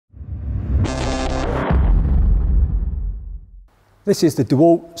This is the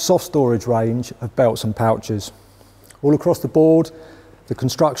DEWALT soft storage range of belts and pouches. All across the board, the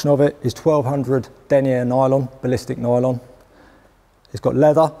construction of it is 1200 Denier nylon, ballistic nylon. It's got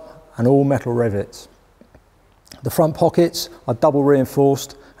leather and all metal rivets. The front pockets are double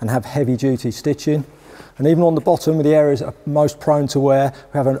reinforced and have heavy duty stitching. And even on the bottom, with the areas that are most prone to wear,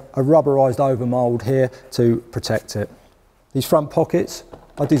 we have a rubberised overmould here to protect it. These front pockets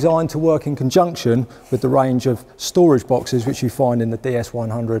are designed to work in conjunction with the range of storage boxes which you find in the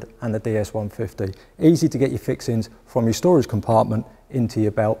DS100 and the DS150. Easy to get your fixings from your storage compartment into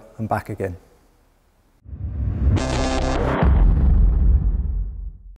your belt and back again.